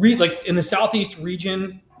like in the Southeast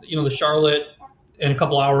region, the Charlotte and a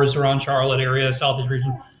couple hours around Charlotte area, Southeast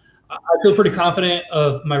region, I feel pretty confident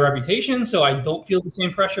of my reputation, so I don't feel the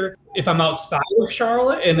same pressure. If I'm outside of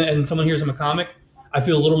Charlotte and someone hears I'm a comic, I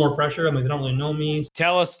feel a little more pressure. I'm like, they don't really know me.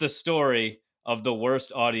 Tell us the story of the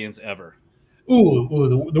worst audience ever.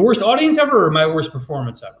 The worst audience ever or my worst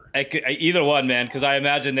performance ever? Either one, man, because I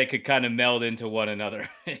imagine they could kind of meld into one another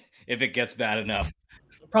if it gets bad enough.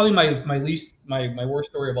 Probably my worst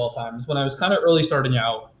story of all time is when I was kind of early starting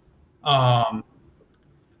out. Like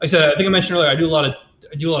I said, I think I mentioned earlier, I do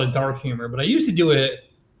a lot of dark humor, but I used to do it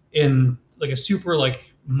in like a super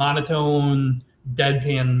like monotone,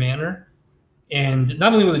 deadpan manner. And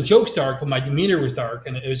not only were the jokes dark, but my demeanor was dark,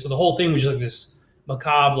 and so the whole thing was just like this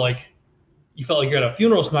macabre, like you felt like you're at a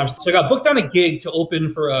funeral sometimes. So I got booked on a gig to open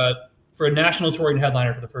for a national touring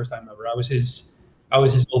headliner for the first time ever. I was his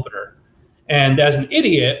opener, and as an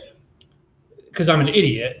idiot, because I'm an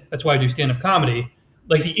idiot, that's why I do stand-up comedy.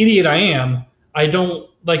 Like the idiot I am, I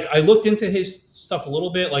looked into his stuff a little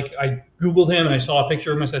bit. Like I Googled him and I saw a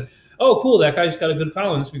picture of him. I said, oh, cool, that guy's got a good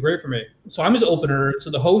following. This would be great for me. So I'm his opener. So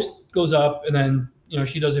the host goes up and then,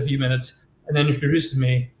 she does a few minutes and then introduces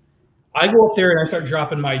me. I go up there and I start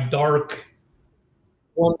dropping my dark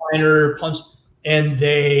one-liner punch, and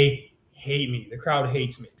they hate me. The crowd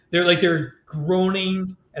hates me. They're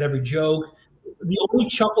groaning at every joke. The only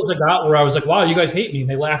chuckles I got were I was like, wow, you guys hate me. And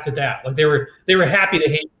they laughed at that. Like they were happy to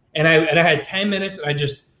hate me. And I had 10 minutes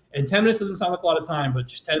and 10 minutes doesn't sound like a lot of time, but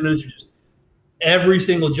just 10 minutes of just every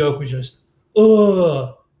single joke was just,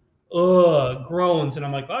 groans. And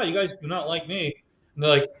I'm like, wow, you guys do not like me. And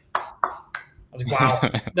they're like, I was like, wow.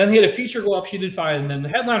 Then he had a feature go up. She did fine. And then the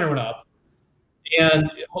headliner went up.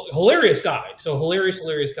 And hilarious guy. So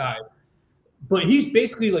hilarious guy. But he's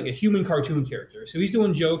basically like a human cartoon character. So he's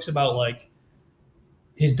doing jokes about like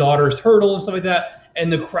his daughter's turtle and stuff like that.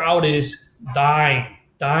 And the crowd is dying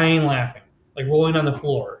laughing, like rolling on the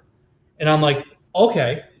floor. And I'm like,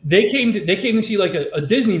 okay. They came to see like a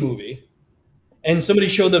Disney movie, and somebody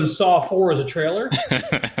showed them Saw 4 as a trailer.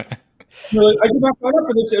 Like, I did not sign up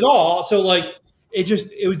for this at all. So like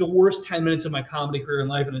it was the worst 10 minutes of my comedy career in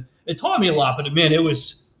life, and it taught me a lot. But man, it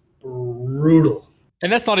was brutal.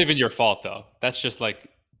 And that's not even your fault, though. That's just like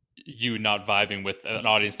you not vibing with an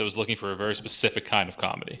audience that was looking for a very specific kind of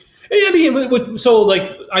comedy. I mean, so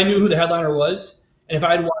like I knew who the headliner was, and if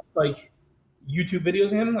I had watched like YouTube videos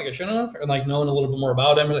of him, like I shouldn't have, and like knowing a little bit more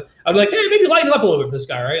about him, I'd be like, hey, maybe lighten up a little bit for this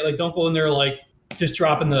guy, right? Like, don't go in there like just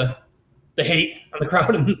dropping the hate on the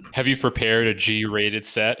crowd. Have you prepared a G-rated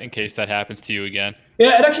set in case that happens to you again?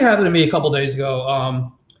 Yeah, it actually happened to me a couple days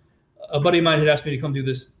ago. A buddy of mine had asked me to come do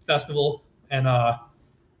this festival, and I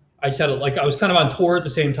just had I was kind of on tour at the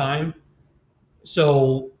same time,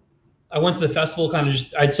 so I went to the festival.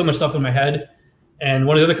 I had so much stuff in my head, and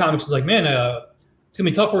one of the other comics was like, "Man, it's gonna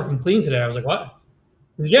be tough working clean today." I was like, "What?"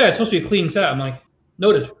 He was, yeah, it's supposed to be a clean set. I'm like,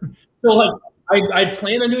 noted. So like I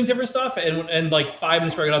planned on doing different stuff, and like 5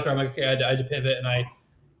 minutes before I got out there, I'm like, okay, I had to pivot, and I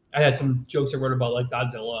had some jokes I wrote about like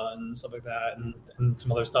Godzilla and stuff like that, and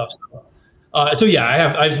some other stuff. So yeah, I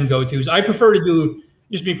have some go-tos. I prefer to do,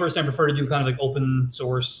 just me personally, I prefer to do kind of like open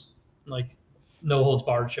source, like no holds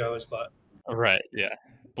barred shows. But right, yeah.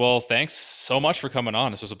 Well, thanks so much for coming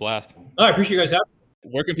on. This was a blast. I appreciate you guys having me.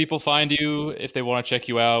 Where can people find you if they want to check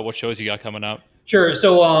you out? What shows you got coming up? Sure.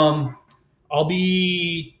 So I'll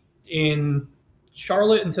be in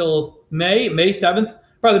Charlotte until May 7th.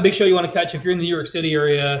 Probably the big show you want to catch if you're in the New York City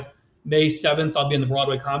area. May 7th, I'll be in the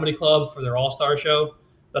Broadway Comedy Club for their All-Star show.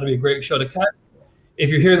 That'll be a great show to catch. If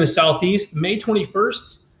you're here in the Southeast, May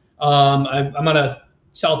 21st, I'm on a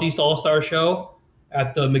Southeast All-Star show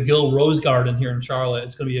at the McGill Rose Garden here in Charlotte.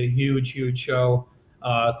 It's going to be a huge, huge show.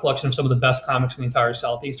 Collection of some of the best comics in the entire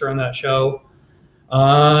Southeast are on that show.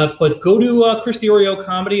 But go to Chris Diorio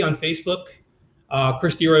Comedy on Facebook,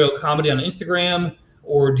 Chris Diorio Comedy on Instagram,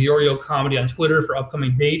 or Diorio Comedy on Twitter for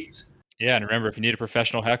upcoming dates. Yeah, and remember, if you need a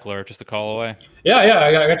professional heckler, just a call away. Yeah,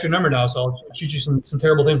 I got your number now, so I'll shoot you some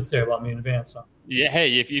terrible things to say about me in advance. So. Yeah, hey,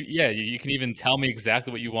 you can even tell me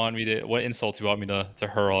exactly what insults you want me to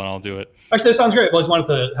hurl, and I'll do it. Actually, that sounds great. I always wanted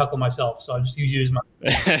to heckle myself, so I just use you as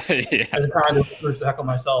yeah. as a kind of to heckle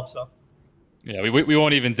myself. So. Yeah, we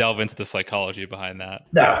won't even delve into the psychology behind that.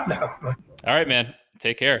 No. All right, man.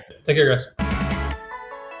 Take care. Take care, guys.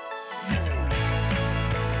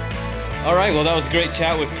 All right, well, that was a great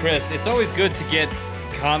chat with Chris. It's always good to get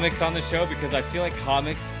comics on the show because I feel like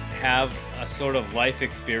comics have a sort of life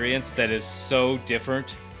experience that is so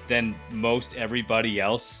different than most everybody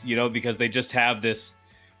else, because they just have this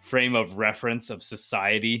frame of reference of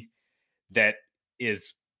society that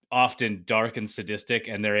is often dark and sadistic,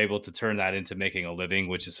 and they're able to turn that into making a living,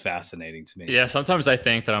 which is fascinating to me. Yeah, sometimes I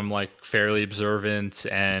think that I'm like fairly observant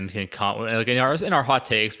and can like in our hot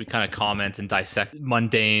takes, we kind of comment and dissect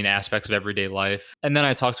mundane aspects of everyday life. And then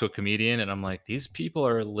I talk to a comedian and I'm like, these people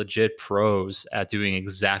are legit pros at doing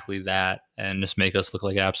exactly that and just make us look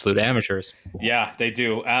like absolute amateurs. Yeah, they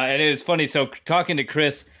do. And it is funny. So talking to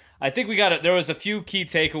Chris, I think there was a few key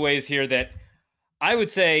takeaways here that I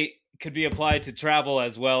would say could be applied to travel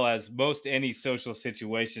as well as most any social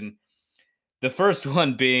situation. The first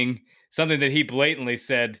one being something that he blatantly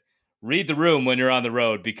said, read the room when you're on the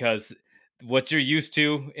road, because what you're used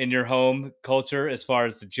to in your home culture, as far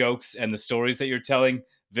as the jokes and the stories that you're telling,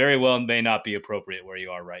 very well may not be appropriate where you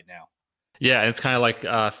are right now. Yeah, and it's kind of like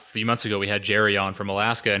a few months ago we had Jerry on from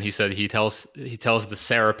Alaska, and he said he tells the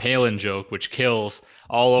Sarah Palin joke, which kills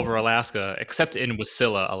all over Alaska, except in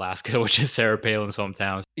Wasilla, Alaska, which is Sarah Palin's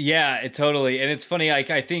hometown. Yeah, totally. And it's funny.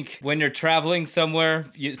 I think when you're traveling somewhere,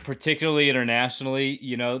 particularly internationally,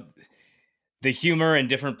 the humor in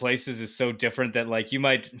different places is so different that like you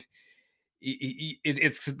might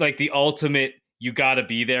it's like the ultimate you got to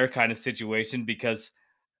be there kind of situation, because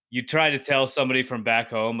you try to tell somebody from back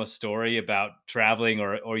home a story about traveling,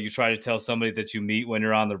 or you try to tell somebody that you meet when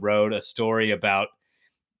you're on the road a story about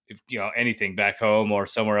anything back home or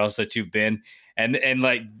somewhere else that you've been, and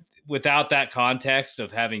like without that context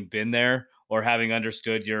of having been there or having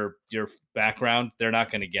understood your background, they're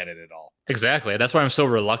not going to get it at all. Exactly. That's why I'm so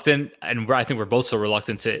reluctant, and I think we're both so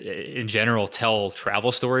reluctant to, in general, tell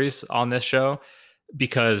travel stories on this show,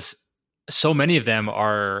 because so many of them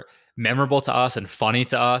are memorable to us and funny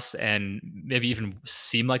to us, and maybe even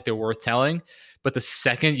seem like they're worth telling. But the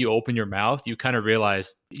second you open your mouth, you kind of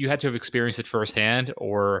realize you had to have experienced it firsthand,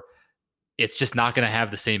 or it's just not going to have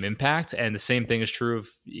the same impact. And the same thing is true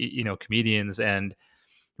of comedians, and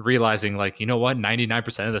realizing like, you know what,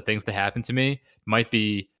 99% of the things that happen to me might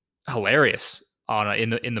be hilarious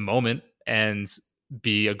in the moment and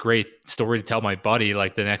be a great story to tell my buddy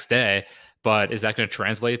like the next day, but is that going to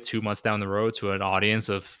translate 2 months down the road to an audience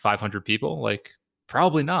of 500 people? Like,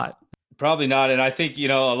 probably not. Probably not. And I think a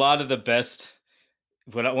lot of the best,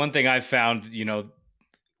 one thing I've found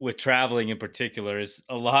with traveling in particular, is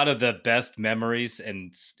a lot of the best memories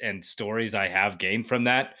and stories I have gained from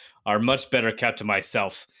that are much better kept to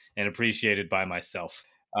myself and appreciated by myself,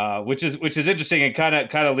 which is interesting, and kind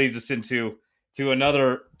of leads us into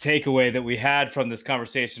another takeaway that we had from this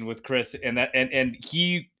conversation with Chris, and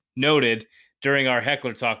he noted during our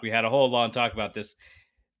heckler talk, we had a whole long talk about this.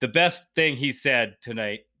 The best thing he said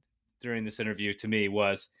tonight during this interview to me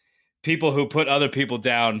was, people who put other people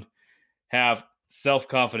down have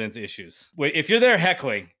self-confidence issues. If you're there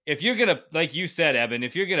heckling, if you're gonna, like you said, Eben,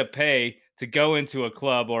 if you're gonna pay to go into a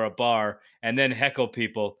club or a bar and then heckle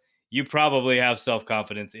people, you probably have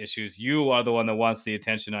self-confidence issues. You are the one that wants the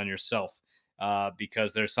attention on yourself,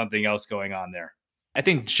 because there's something else going on there. I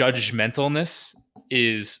think judgmentalness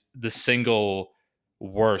is the single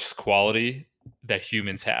worst quality that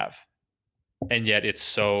humans have, and yet it's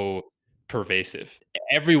so pervasive.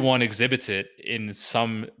 Everyone exhibits it in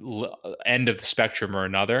some end of the spectrum or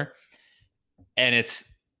another, and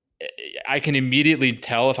I can immediately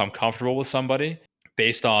tell if I'm comfortable with somebody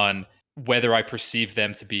based on whether I perceive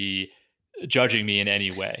them to be judging me in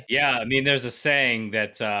any way. Yeah, I mean, there's a saying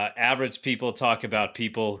that average people talk about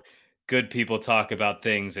people, good people talk about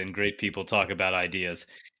things, and great people talk about ideas.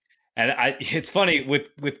 And it's funny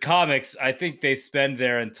with comics, I think they spend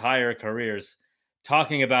their entire careers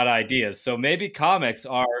talking about ideas. So maybe comics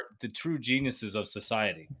are the true geniuses of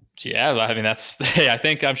society. Yeah, I mean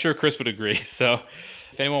I'm sure Chris would agree. So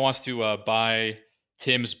if anyone wants to buy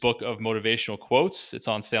Tim's book of motivational quotes, it's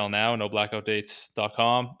on sale now,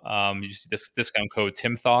 noblackoutdates.com. Use this discount code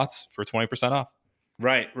TimThoughts for 20% off.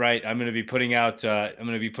 Right. I'm going to be putting out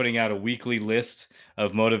a weekly list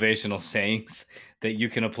of motivational sayings that you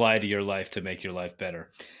can apply to your life to make your life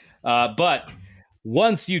better. But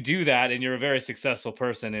once you do that and you're a very successful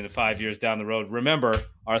person in 5 years down the road, remember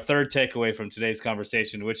our third takeaway from today's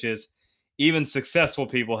conversation, which is even successful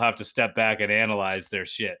people have to step back and analyze their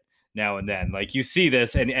shit now and then. Like, you see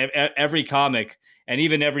this, and every comic and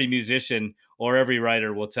even every musician or every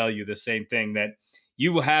writer will tell you the same thing, that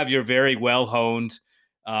you will have your very well-honed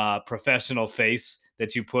professional face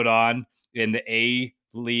that you put on in the A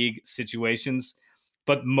league situations,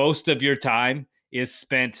 but most of your time is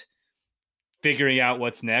spent figuring out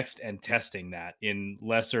what's next and testing that in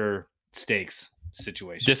lesser stakes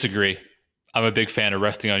situations. Disagree. I'm a big fan of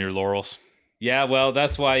resting on your laurels. Yeah, well,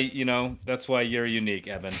 that's why you're unique,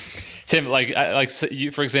 Evan. Tim, so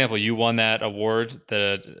you, for example, you won that award,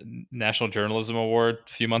 the National Journalism Award,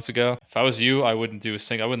 a few months ago. If I was you, I wouldn't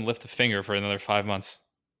I wouldn't lift a finger for another 5 months.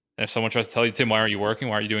 And if someone tries to tell you, Tim, why aren't you working?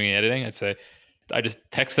 Why aren't you doing any editing? I'd say, I just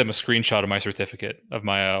text them a screenshot of my certificate of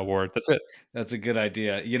my award. That's it. That's a good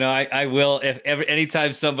idea. I will, if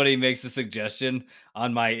anytime somebody makes a suggestion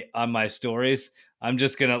on my stories, I'm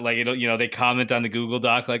just gonna, like, they comment on the Google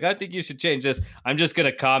Doc, like, I think you should change this. I'm just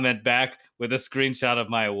gonna comment back with a screenshot of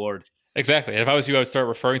my award. Exactly. And if I was you, I would start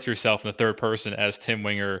referring to yourself in the third person as Tim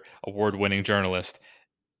Winger, award-winning journalist,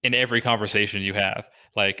 in every conversation you have.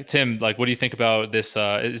 Like, Tim, like, what do you think about this?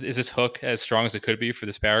 Is this hook as strong as it could be for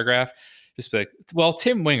this paragraph? Just be like, well,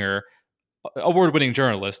 Tim Winger, award-winning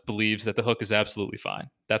journalist, believes that the hook is absolutely fine.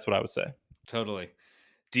 That's what I would say. Totally.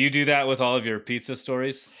 Do you do that with all of your pizza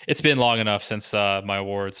stories? It's been long enough since my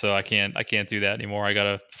award, so I can't do that anymore. I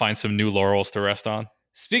gotta find some new laurels to rest on.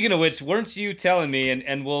 Speaking of which, weren't you telling me,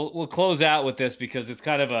 and we'll close out with this because it's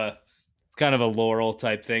kind of a laurel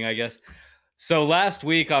type thing, I guess. So last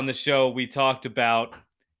week on the show, we talked about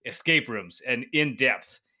escape rooms and in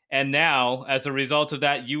depth. And now, as a result of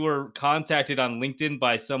that, you were contacted on LinkedIn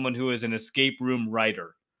by someone who is an escape room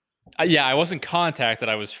writer. Yeah, I wasn't contacted.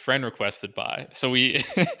 I was friend requested by. So we,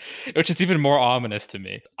 which is even more ominous to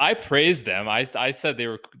me. I praised them. I said they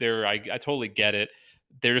were. I totally get it.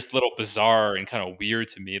 They're just a little bizarre and kind of weird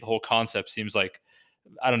to me. The whole concept seems like,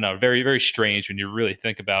 I don't know, very, very strange when you really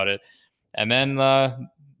think about it. And then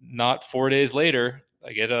not 4 days later,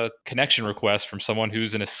 I get a connection request from someone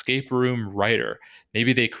who's an escape room writer.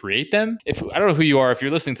 Maybe they create them. I don't know who you are, if you're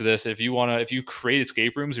listening to this, if you create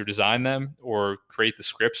escape rooms or design them or create the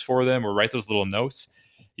scripts for them or write those little notes,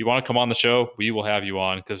 you want to come on the show, we will have you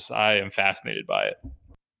on because I am fascinated by it.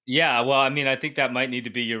 Yeah, well, I mean, I think that might need to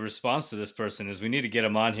be your response to this person is we need to get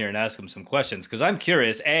him on here and ask him some questions because I'm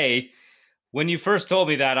curious. When you first told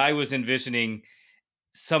me that, I was envisioning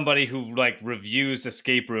somebody who like reviews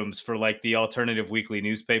escape rooms for like the alternative weekly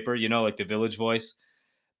newspaper, like the Village Voice.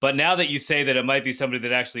 But now that you say that it might be somebody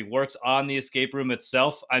that actually works on the escape room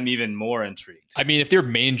itself, I'm even more intrigued. I mean, if your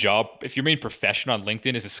main profession on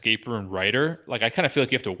LinkedIn is escape room writer, like I kind of feel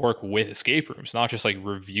like you have to work with escape rooms, not just like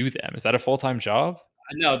review them. Is that a full-time job?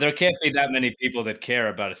 No, there can't be that many people that care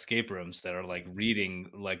about escape rooms that are like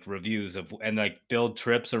reading like reviews of and like build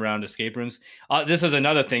trips around escape rooms. This is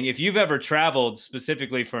another thing. If you've ever traveled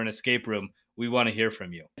specifically for an escape room, we want to hear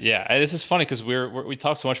from you. Yeah, and this is funny because we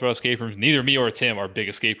talk so much about escape rooms. Neither me or Tim are big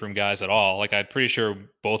escape room guys at all. Like I'm pretty sure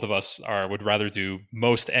both of us would rather do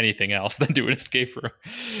most anything else than do an escape room.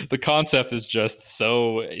 The concept is just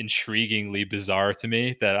so intriguingly bizarre to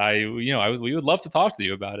me that we would love to talk to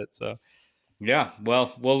you about it. So. Yeah,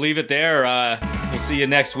 well, we'll leave it there. We'll see you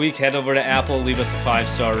next week. Head over to Apple, leave us a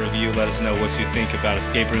 5-star review. Let us know what you think about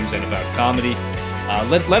escape rooms and about comedy.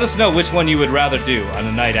 Let us know which one you would rather do on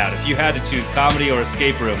a night out. If you had to choose comedy or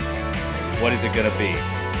escape room, what is it going to be?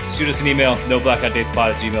 Shoot us an email,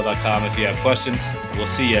 noblackoutdatespod@gmail.com if you have questions. We'll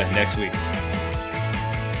see you next week.